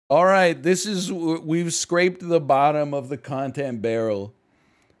All right, we've scraped the bottom of the content barrel.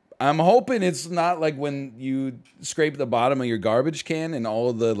 I'm hoping it's not like when you scrape the bottom of your garbage can and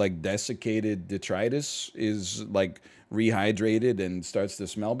all the like desiccated detritus is like rehydrated and starts to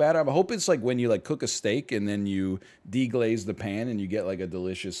smell bad. I hope it's like when you like cook a steak and then you deglaze the pan and you get like a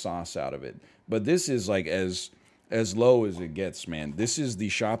delicious sauce out of it. But this is like as low as it gets, man. This is the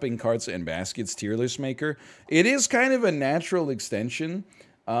shopping carts and baskets tier list maker. It is kind of a natural extension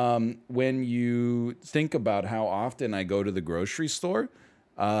when you think about how often I go to the grocery store.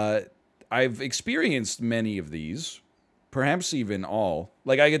 I've experienced many of these, perhaps even all.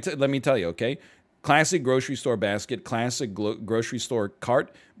 Like let me tell you, okay? Classic grocery store basket, classic grocery store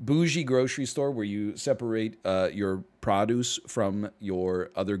cart, bougie grocery store where you separate your produce from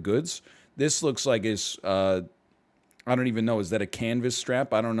your other goods. This looks like it's, I don't even know, is that a canvas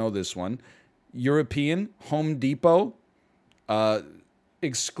strap? I don't know this one. European, Home Depot,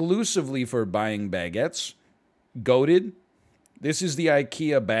 exclusively for buying baguettes. Goated. This is the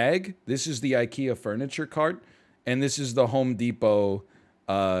IKEA bag. This is the IKEA furniture cart. And this is the Home Depot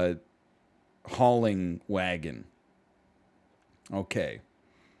hauling wagon. Okay.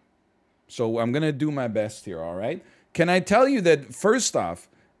 So I'm going to do my best here, all right? Can I tell you that, first off,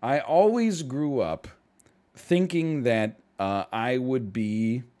 I always grew up thinking that I would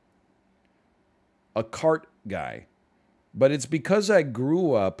be a cart guy. But it's because I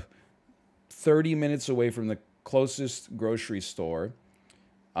grew up 30 minutes away from the closest grocery store.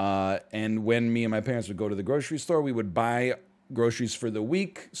 And when me and my parents would go to the grocery store, we would buy groceries for the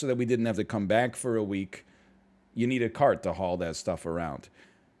week so that we didn't have to come back for a week. You need a cart to haul that stuff around.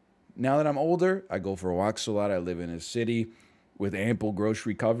 Now that I'm older, I go for walks a lot. I live in a city with ample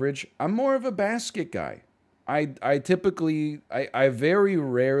grocery coverage. I'm more of a basket guy. I typically, I very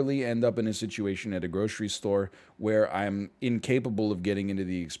rarely end up in a situation at a grocery store where I'm incapable of getting into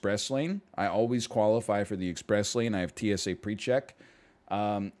the express lane. I always qualify for the express lane. I have TSA pre-check.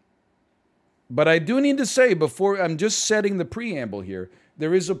 But I do need to say, before I'm just setting the preamble here,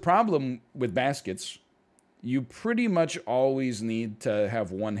 there is a problem with baskets. You pretty much always need to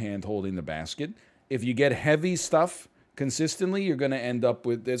have one hand holding the basket. If you get heavy stuff consistently, you're going to end up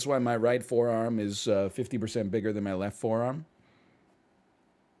with, that's why my right forearm is 50% bigger than my left forearm.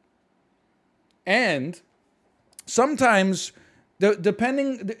 And sometimes,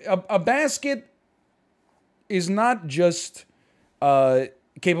 depending, a basket is not just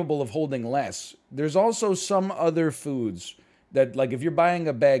capable of holding less. There's also some other foods that, like if you're buying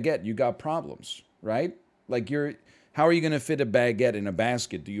a baguette, you got problems, right? Like how are you going to fit a baguette in a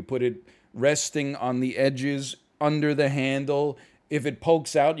basket? Do you put it resting on the edges under the handle? If it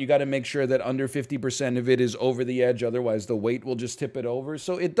pokes out, you got to make sure that under 50% of it is over the edge. Otherwise, the weight will just tip it over.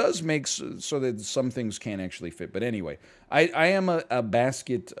 So it does make so that some things can't actually fit. But anyway, I am a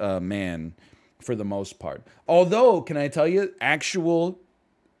basket man for the most part. Although, can I tell you, actual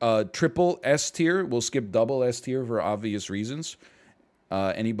triple S tier, we'll skip double S tier for obvious reasons.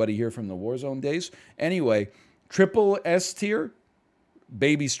 Anybody here from the Warzone days? Anyway, triple S tier,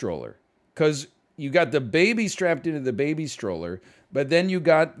 baby stroller. Because you got the baby strapped into the baby stroller, but then you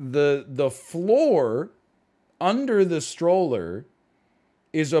got the floor under the stroller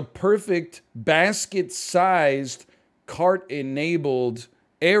is a perfect basket-sized, cart-enabled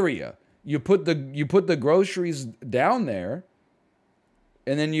area. You put the groceries down there,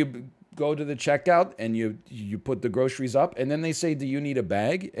 and then you go to the checkout and you put the groceries up, and then they say, "Do you need a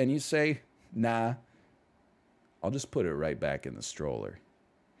bag?" And you say, "Nah, I'll just put it right back in the stroller."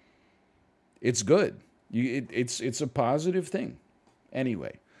 It's good. It's a positive thing.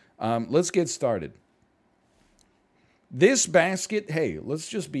 Anyway, let's get started. This basket, hey, let's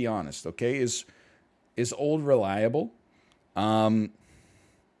just be honest, okay, is old reliable. I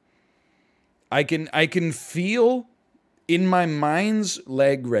can feel in my mind's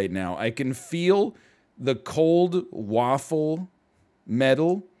leg right now, I can feel the cold waffle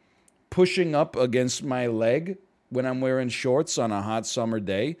metal pushing up against my leg when I'm wearing shorts on a hot summer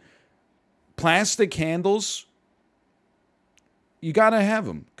day. Plastic handles, you got to have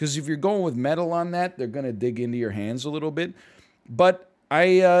them. Because if you're going with metal on that, they're going to dig into your hands a little bit. But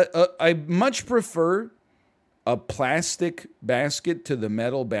I much prefer a plastic basket to the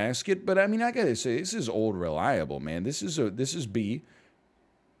metal basket. But I mean, I got to say, this is old reliable, man. This is B.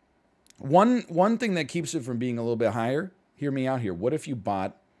 One thing that keeps it from being a little bit higher, hear me out here. What if you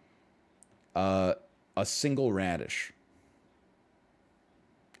bought a single radish?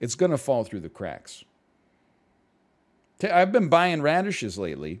 It's going to fall through the cracks. I've been buying radishes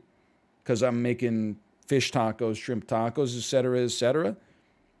lately because I'm making fish tacos, shrimp tacos, etc., etc.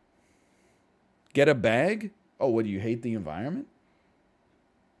 Get a bag? Oh, what, do you hate the environment?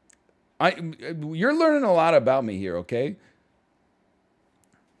 You're learning a lot about me here, okay?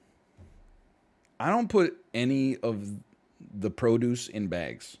 I don't put any of the produce in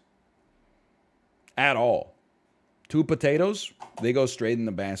bags at all. 2 potatoes, they go straight in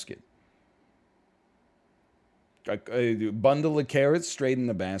the basket. A bundle of carrots straight in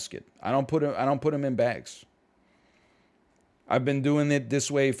the basket. I don't put them in bags. I've been doing it this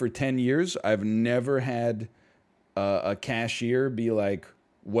way for 10 years. I've never had a cashier be like,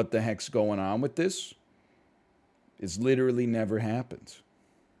 what the heck's going on with this? It's literally never happened.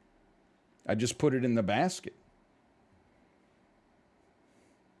 I just put it in the basket.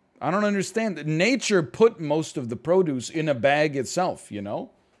 I don't understand that nature put most of the produce in a bag itself, you know?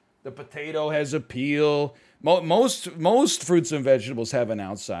 The potato has a peel. Most fruits and vegetables have an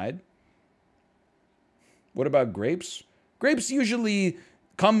outside. What about grapes? Grapes usually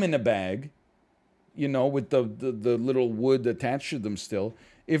come in a bag, you know, with the little wood attached to them still.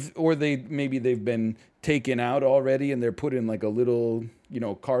 Or maybe they've been taken out already and they're put in like a little, you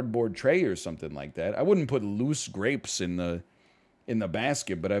know, cardboard tray or something like that. I wouldn't put loose grapes in the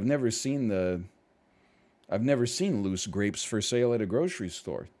basket, but I've never seen loose grapes for sale at a grocery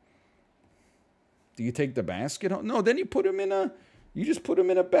store. Do you take the basket home? No, then you just put them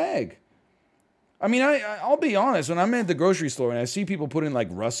in a bag. I mean, I'll be honest, when I'm at the grocery store and I see people putting like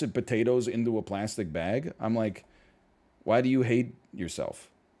russet potatoes into a plastic bag, I'm like, why do you hate yourself?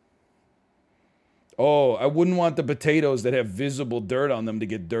 Oh, I wouldn't want the potatoes that have visible dirt on them to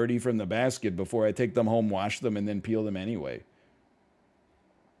get dirty from the basket before I take them home, wash them, and then peel them anyway.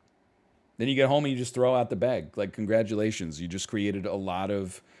 Then you get home and you just throw out the bag. Like, congratulations, you just created a lot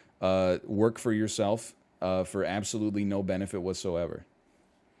of work for yourself for absolutely no benefit whatsoever.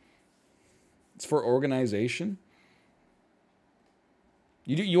 It's for organization.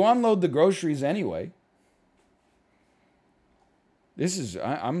 You unload the groceries anyway.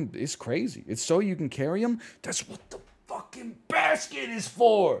 It's crazy. It's so you can carry them. That's what the fucking basket is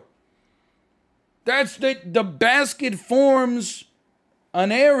for. The basket forms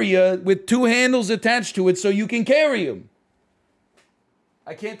an area with 2 handles attached to it so you can carry them.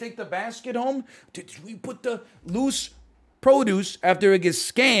 I can't take the basket home. We put the loose produce after it gets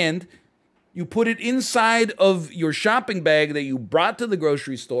scanned. You put it inside of your shopping bag that you brought to the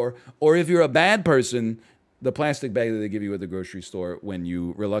grocery store, or if you're a bad person, the plastic bag that they give you at the grocery store when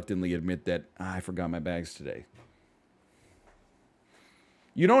you reluctantly admit that, I forgot my bags today.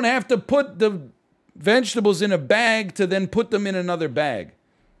 You don't have to put the vegetables in a bag to then put them in another bag.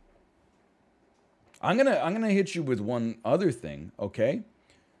 I'm gonna hit you with one other thing, okay?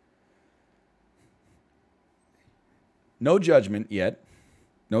 No judgment yet.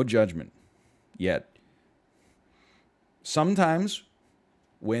 No judgment yet. Sometimes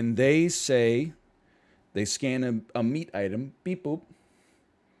when they say they scan a meat item, beep boop,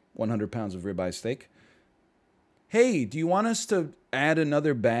 100 pounds of ribeye steak. Hey, do you want us to add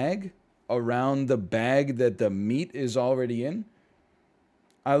another bag around the bag that the meat is already in?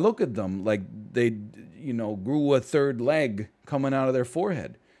 I look at them like they, grew a 3rd leg coming out of their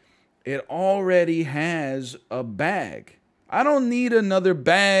forehead. It already has a bag. I don't need another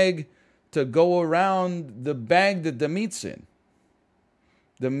bag to go around the bag that the meat's in.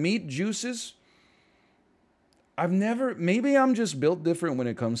 The meat juices, maybe I'm just built different when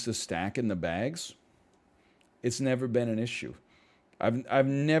it comes to stacking the bags. It's never been an issue. I've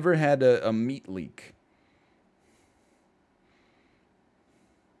never had a meat leak.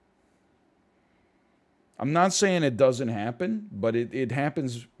 I'm not saying it doesn't happen, but it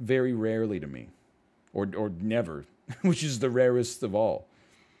happens very rarely to me. Or never, which is the rarest of all.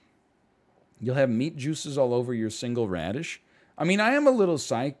 You'll have meat juices all over your single radish. I mean, I am a little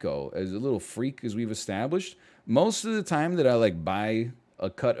psycho, as a little freak, as we've established. Most of the time that I buy a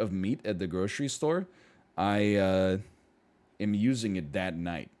cut of meat at the grocery store, I am using it that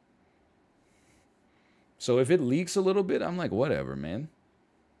night. So if it leaks a little bit, I'm like, whatever, man.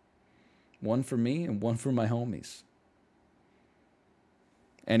 One for me and one for my homies.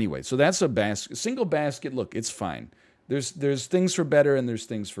 Anyway, so that's a single basket. Look, it's fine. There's things for better and there's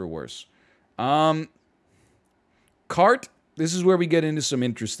things for worse. Cart. This is where we get into some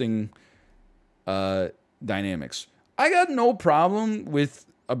interesting dynamics. I got no problem with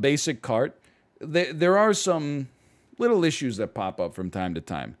a basic cart. There are some little issues that pop up from time to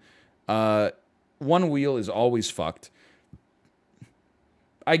time. One wheel is always fucked.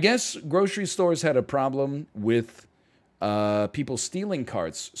 I guess grocery stores had a problem with people stealing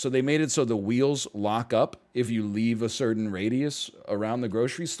carts, so they made it so the wheels lock up if you leave a certain radius around the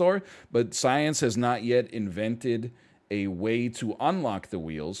grocery store, but science has not yet invented a way to unlock the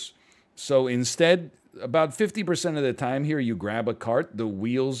wheels. So instead, about 50% of the time here, you grab a cart, the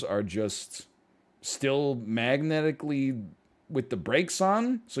wheels are just still magnetically with the brakes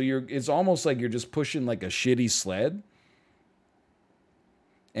on. So it's almost like you're just pushing like a shitty sled.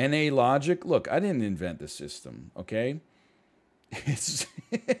 NA logic. Look, I didn't invent the system, okay? It's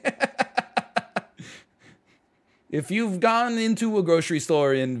if you've gone into a grocery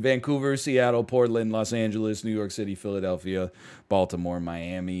store in Vancouver, Seattle, Portland, Los Angeles, New York City, Philadelphia, Baltimore,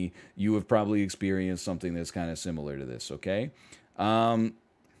 Miami, you have probably experienced something that's kind of similar to this, okay?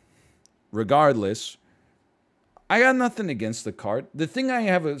 Regardless, I got nothing against the cart. The thing I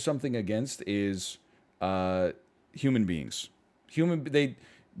have something against is human beings.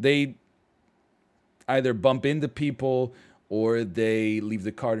 They either bump into people or they leave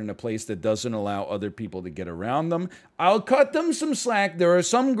the cart in a place that doesn't allow other people to get around them. I'll cut them some slack. There are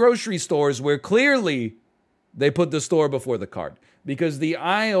some grocery stores where clearly they put the store before the cart because the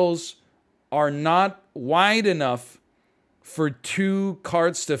aisles are not wide enough for two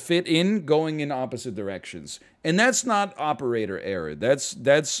carts to fit in going in opposite directions. And that's not operator error. That's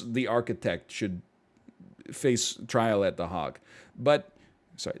the architect should face trial at the hog. But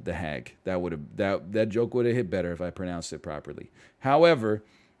sorry, the hag. That joke would have hit better if I pronounced it properly. However,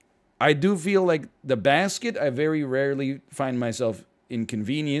 I do feel like the basket, I very rarely find myself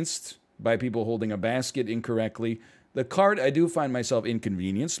inconvenienced by people holding a basket incorrectly. The cart, I do find myself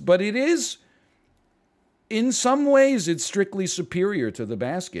inconvenienced, but it is, in some ways, it's strictly superior to the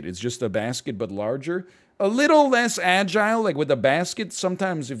basket. It's just a basket, but larger. A little less agile, like with a basket,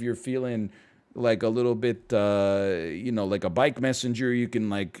 sometimes if you're feeling like a little bit, like a bike messenger, you can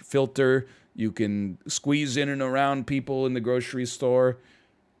like filter, you can squeeze in and around people in the grocery store.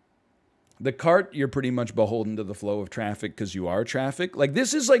 The cart, you're pretty much beholden to the flow of traffic because you are traffic. Like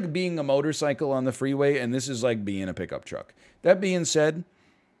this is like being a motorcycle on the freeway, and this is like being a pickup truck. That being said,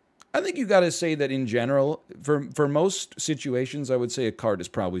 I think you got to say that in general, for most situations, I would say a cart is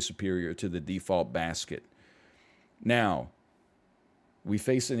probably superior to the default basket. Now, we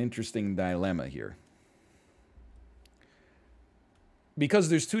face an interesting dilemma here. Because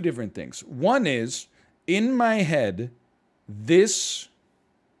there's two different things. One is, in my head, this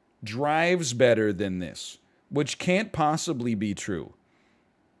drives better than this, which can't possibly be true.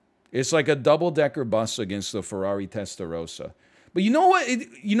 It's like a double-decker bus against the Ferrari Testarossa. But you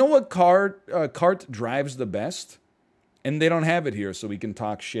know what? Cart drives the best? And they don't have it here, so we can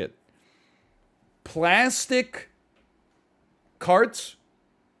talk shit. Plastic carts,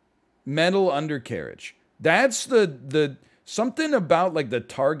 metal undercarriage. That's the something about like the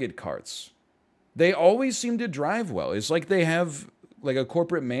Target carts. They always seem to drive well. It's like they have like a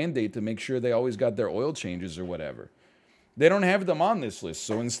corporate mandate to make sure they always got their oil changes or whatever. They don't have them on this list,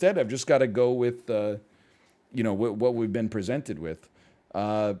 so instead I've just got to go with what we've been presented with.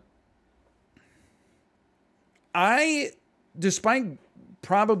 Despite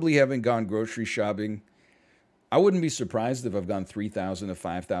probably having gone grocery shopping, I wouldn't be surprised if I've gone 3,000 to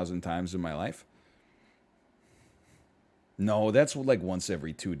 5,000 times in my life. No, that's like once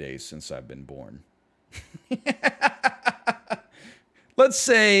every 2 days since I've been born. Let's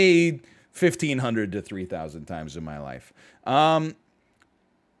say 1,500 to 3,000 times in my life.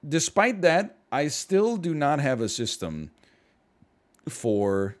 Despite that, I still do not have a system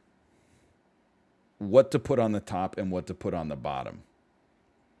for what to put on the top and what to put on the bottom.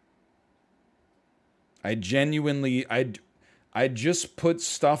 I genuinely, I just put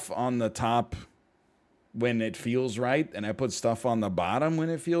stuff on the top when it feels right, and I put stuff on the bottom when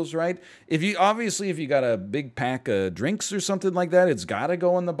it feels right. If you got a big pack of drinks or something like that, it's got to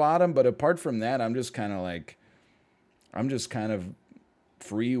go on the bottom. But apart from that, I'm just kind of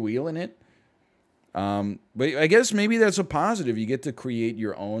freewheeling it. But I guess maybe that's a positive. You get to create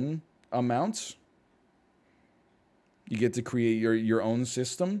your own amounts. You get to create your own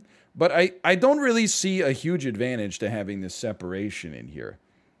system. But I don't really see a huge advantage to having this separation in here.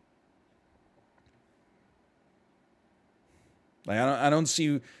 Like I don't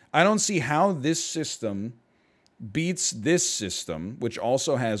see how this system beats this system, which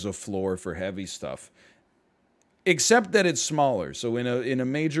also has a floor for heavy stuff. Except that it's smaller. So in a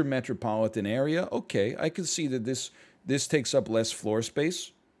major metropolitan area, okay, I can see that this takes up less floor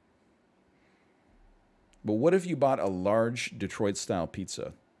space. But what if you bought a large Detroit-style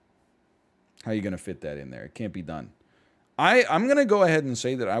pizza? How are you going to fit that in there? It can't be done. I'm going to go ahead and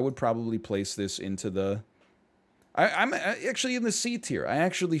say that I would probably place this into the... I'm actually in the C tier. I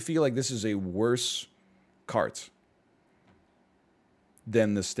actually feel like this is a worse cart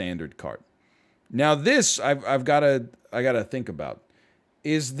than the standard cart. Now this, I gotta think about.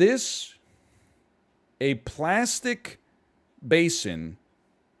 Is this a plastic basin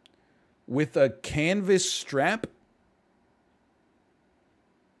with a canvas strap.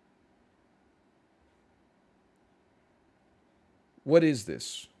 What is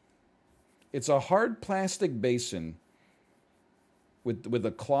this? It's a hard plastic basin with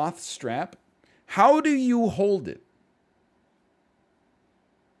a cloth strap. How do you hold it?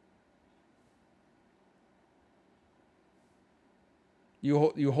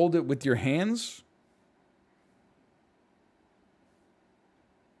 You hold it with your hands?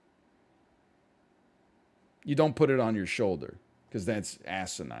 You don't put it on your shoulder, because that's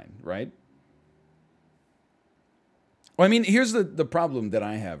asinine, right? Well, I mean, here's the problem that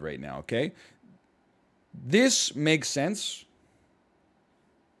I have right now, okay? This makes sense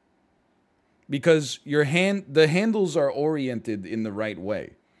because the handles are oriented in the right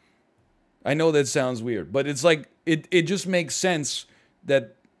way. I know that sounds weird, but it's like, it just makes sense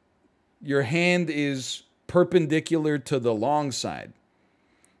that your hand is perpendicular to the long side.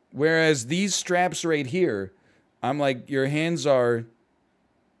 Whereas these straps right here, I'm like, your hands are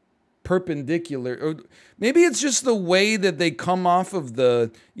perpendicular. Or maybe it's just the way that they come off of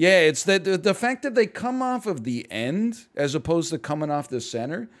the... Yeah, it's the fact that they come off of the end as opposed to coming off the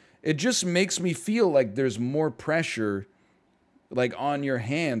center. It just makes me feel like there's more pressure like on your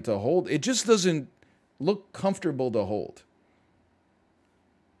hand to hold. It just doesn't look comfortable to hold.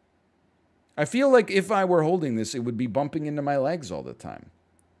 I feel like if I were holding this, it would be bumping into my legs all the time.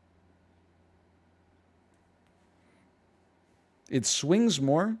 It swings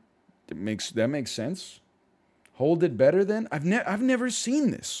more. That makes sense. Hold it better then. I've never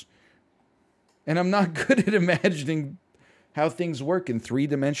seen this. And I'm not good at imagining how things work in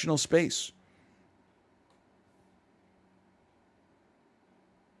three-dimensional space.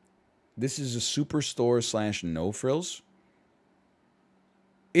 This is a Superstore / no frills.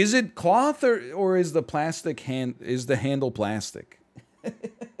 Is it cloth or is the handle plastic?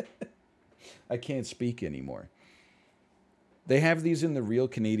 I can't speak anymore. They have these in the Real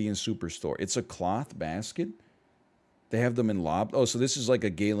Canadian Superstore. It's a cloth basket. They have them in lob. Oh, so this is like a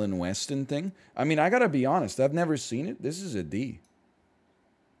Galen Weston thing? I mean, I gotta be honest. I've never seen it. This is a D.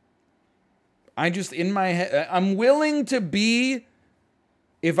 I just, in my head, I'm willing to be...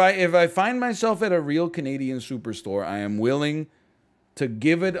 If I find myself at a Real Canadian Superstore, I am willing to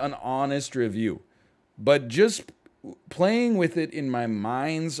give it an honest review. But just playing with it in my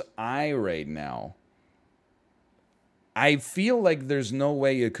mind's eye right now, I feel like there's no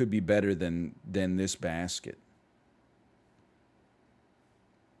way it could be better than this basket.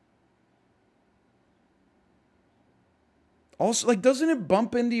 Also, like, doesn't it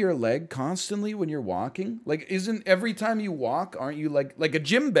bump into your leg constantly when you're walking? Like, isn't every time you walk, aren't you like a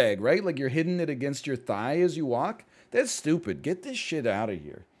gym bag, right? Like you're hitting it against your thigh as you walk? That's stupid. Get this shit out of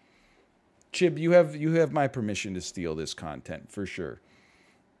here. Chib, you have my permission to steal this content, for sure.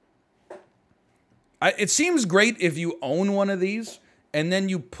 It seems great if you own one of these and then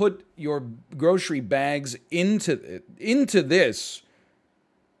you put your grocery bags into this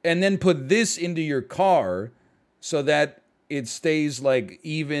and then put this into your car so that it stays like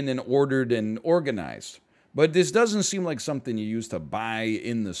even and ordered and organized. But this doesn't seem like something you use to buy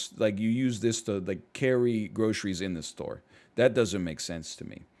in this, like you use this to like carry groceries in the store. That doesn't make sense to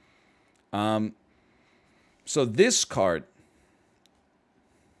me. So this cart,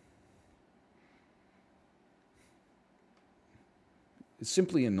 it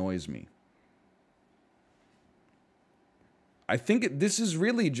simply annoys me. I think this is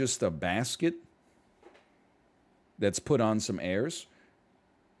really just a basket that's put on some airs.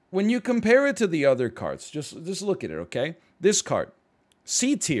 When you compare it to the other carts, just look at it, okay? This cart,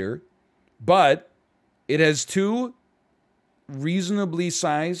 C tier, but it has two reasonably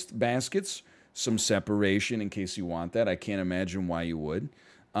sized baskets, some separation in case you want that. I can't imagine why you would.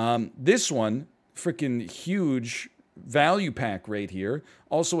 This one, freaking huge value pack right here.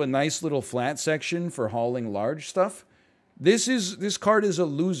 Also a nice little flat section for hauling large stuff. This cart is a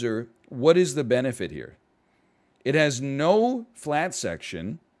loser. What is the benefit here? It has no flat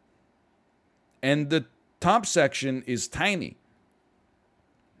section, and the top section is tiny.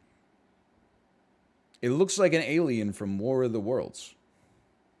 It looks like an alien from War of the Worlds.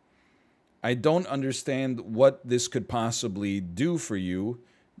 I don't understand what this could possibly do for you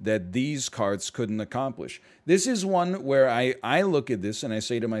that these carts couldn't accomplish. This is one where I look at this and I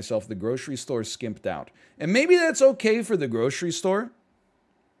say to myself, the grocery store skimped out. And maybe that's okay for the grocery store.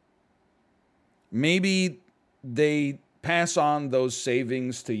 Maybe they pass on those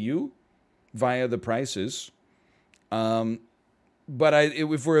savings to you via the prices. But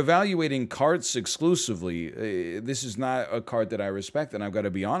if we're evaluating carts exclusively, this is not a cart that I respect. And I've got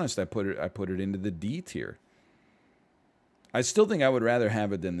to be honest, I put it into the D tier. I still think I would rather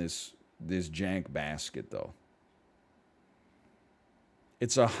have it than this this jank basket, though.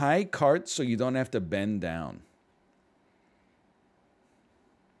 It's a high cart, so you don't have to bend down.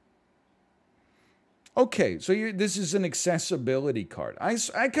 Okay, so this is an accessibility cart. I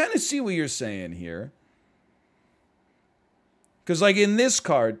kind of see what you're saying here. Because, like, in this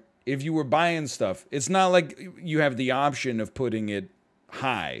cart, if you were buying stuff, it's not like you have the option of putting it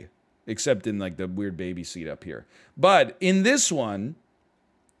high, except in, like, the weird baby seat up here. But in this one,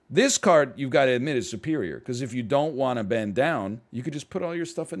 this cart, you've got to admit, is superior. Because if you don't want to bend down, you could just put all your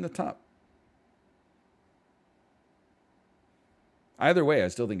stuff in the top. Either way, I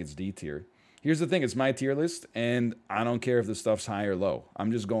still think it's D tier. Here's the thing, it's my tier list, and I don't care if the stuff's high or low.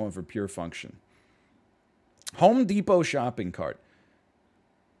 I'm just going for pure function. Home Depot shopping cart.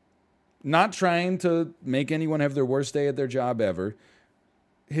 Not trying to make anyone have their worst day at their job ever.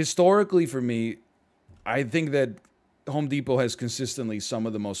 Historically, for me, I think that Home Depot has consistently some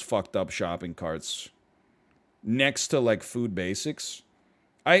of the most fucked up shopping carts next to, like, food basics.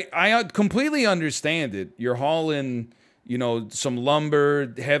 I completely understand it. You're hauling, you know, some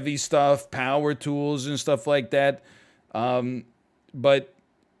lumber, heavy stuff, power tools and stuff like that. But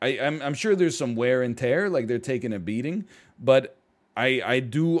I'm sure there's some wear and tear, like they're taking a beating. But I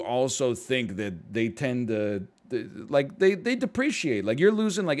do also think that they tend to, like, they depreciate. Like, you're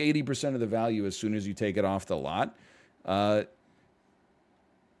losing like 80% of the value as soon as you take it off the lot. I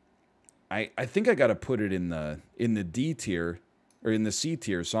think I got to put it in the D tier, or in the C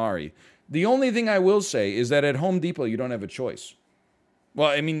tier, sorry. The only thing I will say is that at Home Depot, you don't have a choice. Well,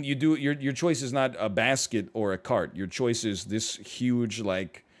 I mean, you do. Your choice is not a basket or a cart. Your choice is this huge,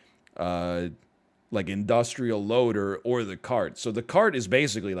 like industrial loader or the cart. So the cart is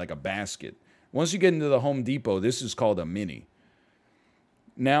basically like a basket. Once you get into the Home Depot, this is called a mini.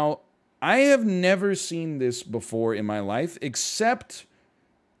 Now, I have never seen this before in my life, except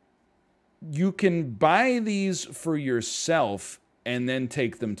you can buy these for yourself and then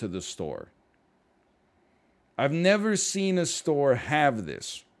take them to the store. I've never seen a store have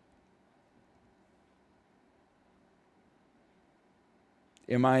this.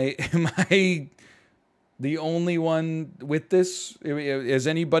 Am I the only one with this? Has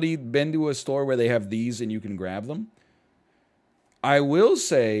anybody been to a store where they have these and you can grab them? I will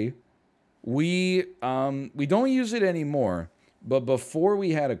say we don't use it anymore. But before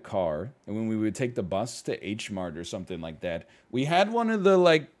we had a car, and when we would take the bus to H Mart or something like that, we had one of the,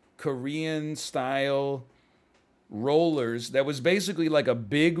 like, Korean-style rollers that was basically like a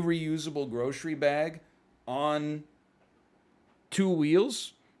big reusable grocery bag on 2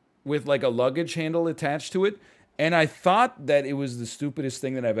 wheels with, like, a luggage handle attached to it. And I thought that it was the stupidest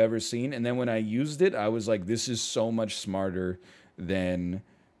thing that I've ever seen. And then when I used it, I was like, this is so much smarter than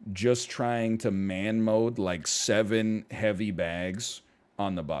just trying to man mode like 7 heavy bags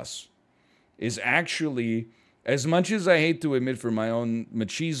on the bus. Is actually, as much as I hate to admit for my own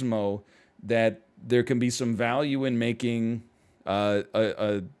machismo that there can be some value in making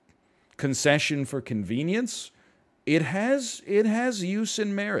a concession for convenience, it has use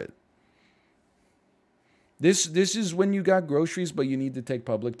and merit. This is when you got groceries but you need to take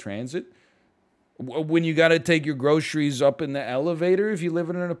public transit. When you got to take your groceries up in the elevator if you live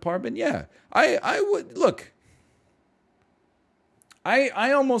in an apartment, yeah. I would, look,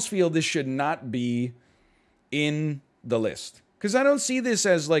 I almost feel this should not be in the list. Because I don't see this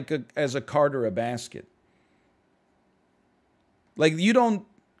as like as a cart or a basket. Like, you don't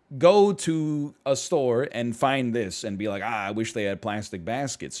go to a store and find this and be like, I wish they had plastic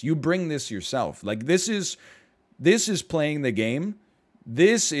baskets. You bring this yourself. Like, this is playing the game.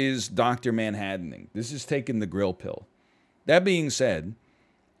 This is Dr. Manhattaning. This is taking the grill pill. That being said,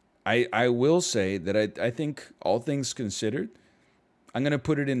 I will say that I think, all things considered, I'm going to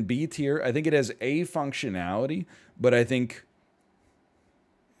put it in B tier. I think it has A functionality, but I think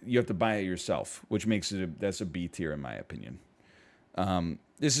you have to buy it yourself, which makes it that's a B tier in my opinion.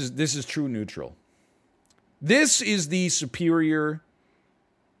 This is true neutral. This is the superior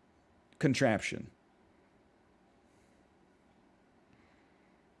contraption.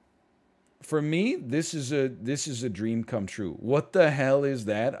 For me, this is a dream come true. What the hell is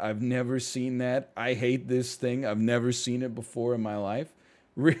that? I've never seen that. I hate this thing. I've never seen it before in my life.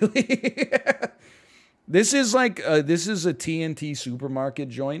 Really? This is like this is a TNT supermarket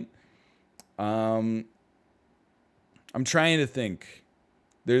joint. I'm trying to think.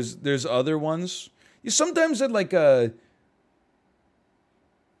 There's other ones. You sometimes at like a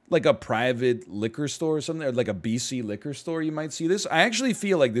private liquor store or something, or like a BC liquor store, you might see this. I actually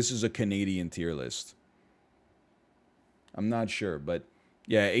feel like this is a Canadian tier list. I'm not sure, but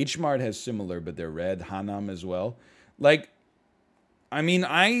yeah, H Mart has similar, but they're red. Hanam as well. Like, I mean,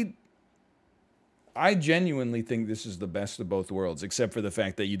 I I genuinely think this is the best of both worlds, except for the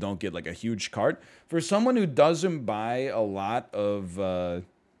fact that you don't get like a huge cart. For someone who doesn't buy a lot of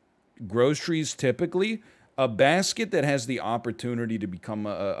groceries typically, a basket that has the opportunity to become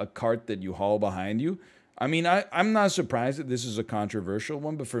a cart that you haul behind you. I mean, I'm not surprised that this is a controversial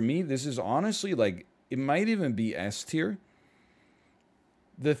one, but for me, this is honestly like, it might even be S tier.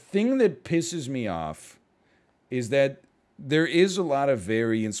 The thing that pisses me off is that there is a lot of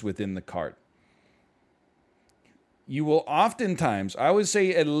variance within the cart. You will oftentimes, I would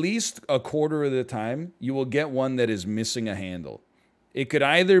say at least a quarter of the time, you will get one that is missing a handle. It could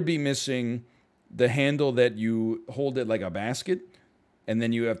either be missing the handle that you hold it like a basket, and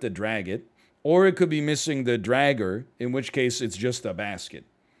then you have to drag it, or it could be missing the dragger, in which case it's just a basket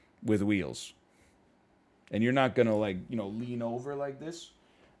with wheels. And you're not going to, like, you know, lean over like this.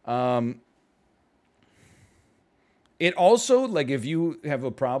 It also, like, if you have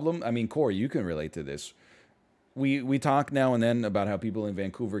a problem, I mean, Corey, you can relate to this. We talk now and then about how people in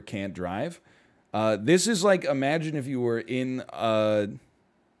Vancouver can't drive. This is like, imagine if you were in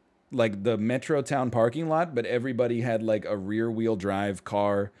like the Metro Town parking lot, but everybody had like a rear wheel drive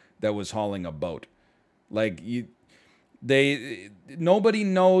car that was hauling a boat. Like nobody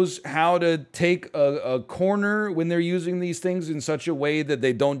knows how to take a corner when they're using these things in such a way that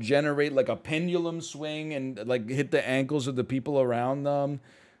they don't generate like a pendulum swing and like hit the ankles of the people around them.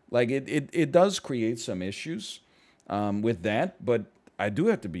 Like, it does create some issues with that, but I do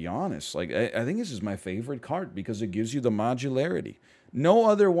have to be honest. Like, I think this is my favorite cart because it gives you the modularity. No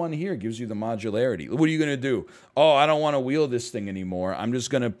other one here gives you the modularity. What are you going to do? Oh, I don't want to wheel this thing anymore. I'm just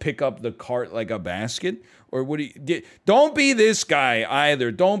going to pick up the cart like a basket? Or what do you... Don't be this guy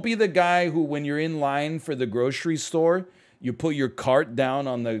either. Don't be the guy who, when you're in line for the grocery store, you put your cart down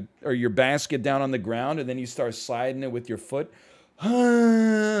on the... or your basket down on the ground, and then you start sliding it with your foot.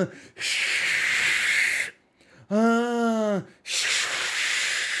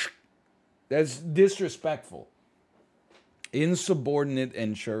 That's disrespectful, insubordinate,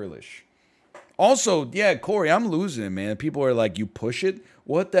 and churlish. Also, yeah, Corey, I'm losing it, man. People are like, you push it?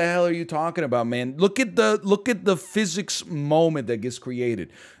 What the hell are you talking about, man? Look at the physics moment that gets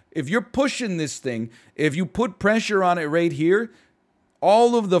created. If you're pushing this thing, if you put pressure on it right here,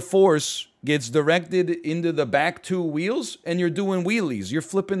 all of the force gets directed into the back two wheels, and you're doing wheelies. You're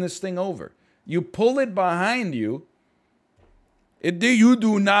flipping this thing over. You pull it behind you. You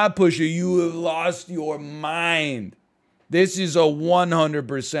do not push it. You have lost your mind. This is a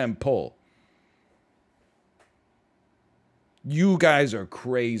 100% pull. You guys are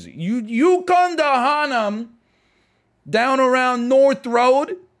crazy. You come to Hanam down around North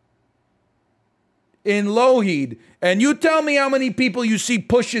Road in Lougheed, and you tell me how many people you see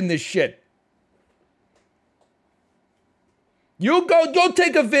pushing this shit. You go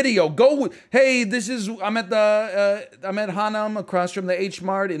take a video. Hey, I'm at Hanam across from the H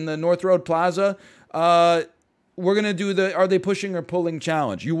Mart in the North Road Plaza. We're gonna do the are they pushing or pulling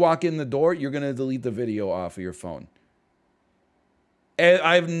challenge. You walk in the door, you're gonna delete the video off of your phone.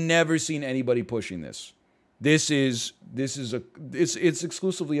 I've never seen anybody pushing this. It's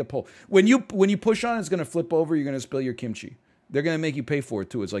exclusively a pull. When you push on it, it's gonna flip over. You're gonna spill your kimchi. They're gonna make you pay for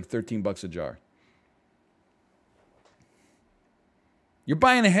it too. It's like $13 a jar. You're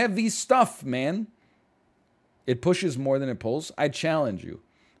buying heavy stuff, man. It pushes more than it pulls. I challenge you.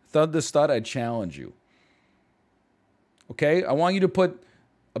 Thud the Stud, I challenge you. Okay? I want you to put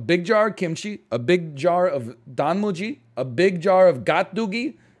a big jar of kimchi, a big jar of danmuji, a big jar of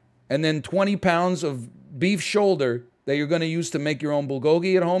gatdugi, and then 20 pounds of beef shoulder that you're going to use to make your own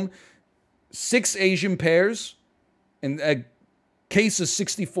bulgogi at home, 6 Asian pears, and a case of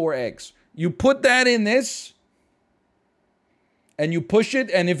 64 eggs. You put that in this, and you push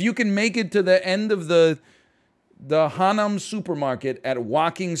it, and if you can make it to the end of the Hanam supermarket at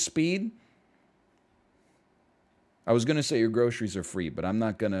walking speed, I was gonna say your groceries are free, but I'm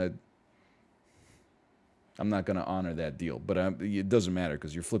not gonna honor that deal. But it doesn't matter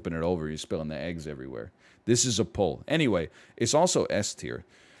because you're flipping it over, you're spilling the eggs everywhere. This is a pull. Anyway, it's also S tier.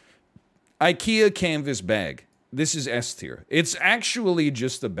 IKEA canvas bag. This is S tier. It's actually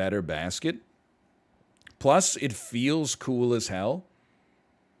just a better basket. Plus, it feels cool as hell.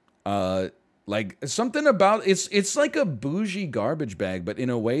 Like something about it's like a bougie garbage bag, but in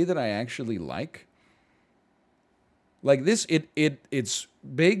a way that I actually like. Like this, it's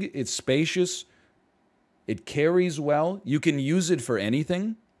big, it's spacious, it carries well. You can use it for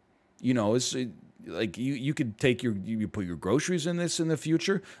anything. You know, like you could take you put your groceries in this in the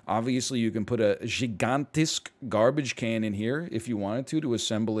future. Obviously, you can put a gigantisk garbage can in here if you wanted to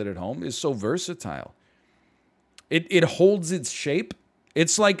assemble it at home. It's so versatile. It holds its shape.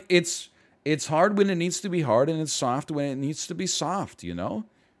 It's like it's It's hard when it needs to be hard, and it's soft when it needs to be soft, you know?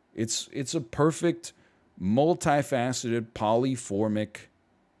 It's a perfect, multifaceted,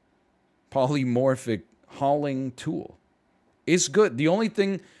 polymorphic hauling tool. It's good. The only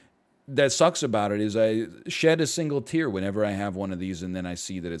thing that sucks about it is I shed a single tear whenever I have one of these, and then I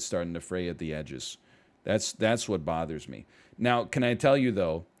see that it's starting to fray at the edges. That's what bothers me. Now, can I tell you,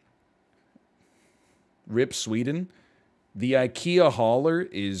 though, rip Sweden, the IKEA hauler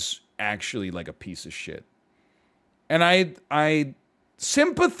is actually like a piece of shit. And I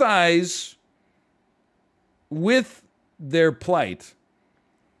sympathize with their plight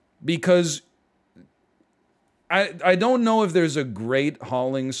because I don't know if there's a great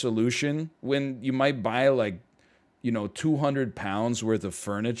hauling solution when you might buy like, you know, 200 pounds worth of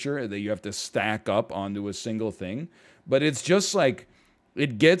furniture that you have to stack up onto a single thing. But it's just like,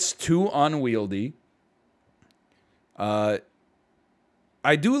 it gets too unwieldy. I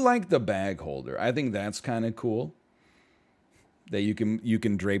do like the bag holder. I think that's kind of cool. That you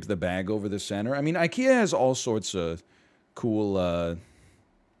can drape the bag over the center. I mean, IKEA has all sorts of cool,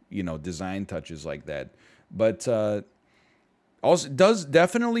 you know, design touches like that. But also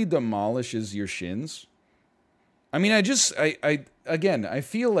definitely demolishes your shins. I mean, again, I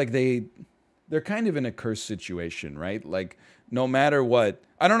feel like they're kind of in a cursed situation, right? Like, no matter what,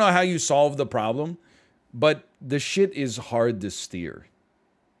 I don't know how you solve the problem, but the shit is hard to steer.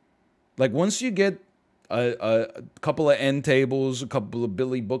 Like, once you get a couple of end tables, a couple of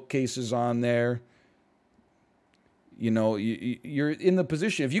Billy bookcases on there, you know, you're in the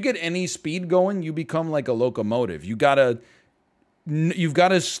position. If you get any speed going, you become like a locomotive. You've got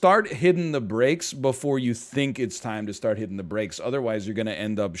to start hitting the brakes before you think it's time to start hitting the brakes. Otherwise, you're going to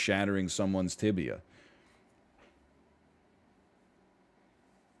end up shattering someone's tibia.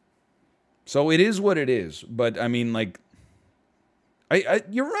 So it is what it is. But I mean, like,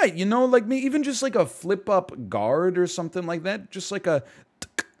 you're right. You know, like, even just like a flip up guard or something like that. Just like a,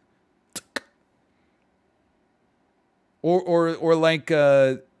 or like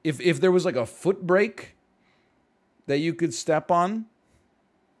if there was like a foot brake that you could step on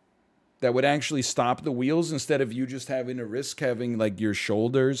that would actually stop the wheels instead of you just having to risk having like your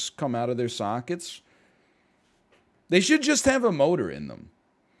shoulders come out of their sockets. They should just have a motor in them.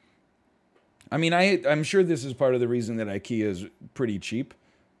 I mean, I'm sure this is part of the reason that IKEA is pretty cheap,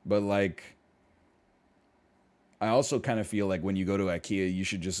 but like, I also kind of feel like when you go to IKEA, you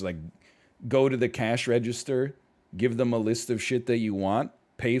should just like go to the cash register, give them a list of shit that you want,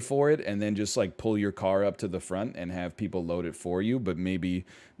 pay for it, and then just like pull your car up to the front and have people load it for you. But maybe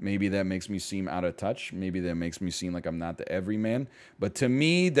that makes me seem out of touch. Maybe that makes me seem like I'm not the everyman. But to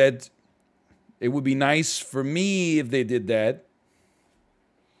me, that it would be nice for me if they did that.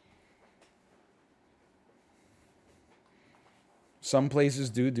 Some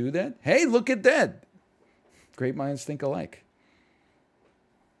places do that. Hey, look at that. Great minds think alike.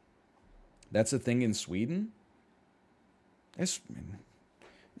 That's a thing in Sweden.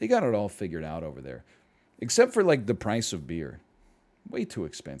 They got it all figured out over there. Except for like the price of beer. Way too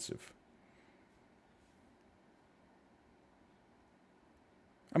expensive.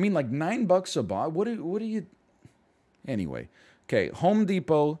 I mean, like $9 a bottle. What do you... Anyway. Okay, Home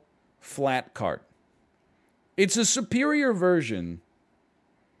Depot flat cart. It's a superior version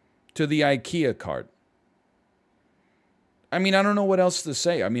to the IKEA cart. I mean, I don't know what else to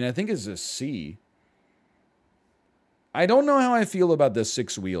say. I mean, I think it's a C. I don't know how I feel about the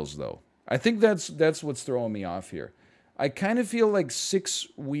 6 wheels, though. I think that's what's throwing me off here. I kind of feel like 6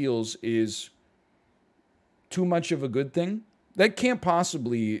 wheels is too much of a good thing. That can't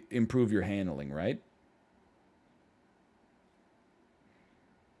possibly improve your handling, right?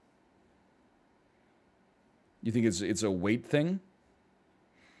 You think it's a weight thing?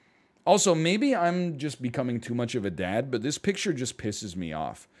 Also, maybe I'm just becoming too much of a dad, but this picture just pisses me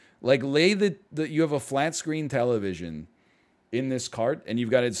off. Like, lay you have a flat screen television in this cart, and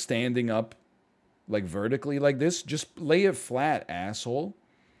you've got it standing up, like, vertically like this. Just lay it flat, asshole.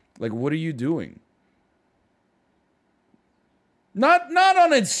 Like, what are you doing? Not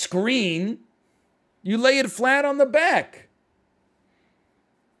on its screen. You lay it flat on the back.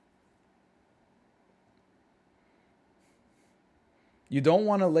 You don't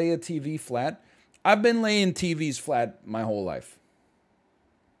want to lay a TV flat? I've been laying TVs flat my whole life.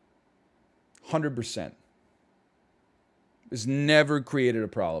 100%. It's never created a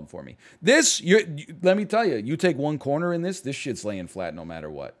problem for me. This, let me tell you, you take one corner in this shit's laying flat no matter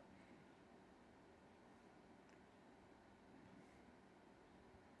what.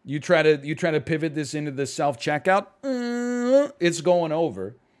 You try to pivot this into the self-checkout, it's going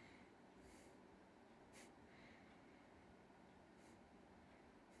over.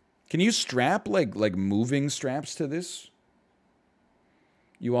 Can you strap like moving straps to this?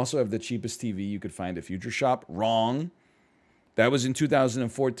 You also have the cheapest TV you could find at Future Shop. Wrong. That was in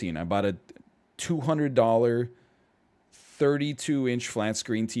 2014. I bought a $200 32-inch flat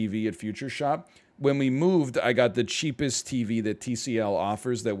screen TV at Future Shop. When we moved, I got the cheapest TV that TCL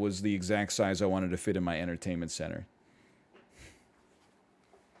offers that was the exact size I wanted to fit in my entertainment center.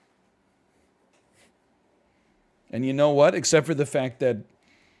 And you know what? Except for the fact that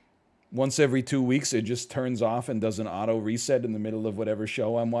once every 2 weeks, it just turns off and does an auto reset in the middle of whatever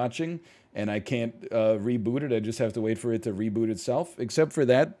show I'm watching, and I can't reboot it. I just have to wait for it to reboot itself. Except for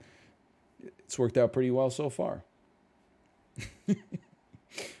that, it's worked out pretty well so far.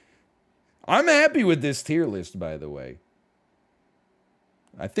 I'm happy with this tier list, by the way.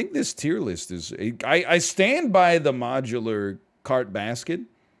 I think this tier list is... I stand by the modular cart basket.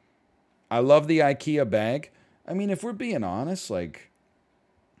 I love the IKEA bag. I mean, if we're being honest, like...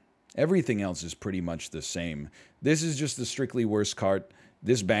 everything else is pretty much the same. This is just the strictly worse cart.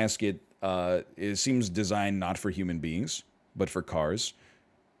 This basket seems designed not for human beings, but for cars.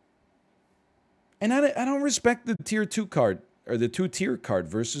 And I don't respect the tier 2 cart, or the 2-tier cart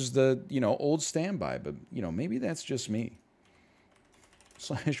versus the, old standby. But, maybe that's just me.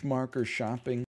 /marker shopping.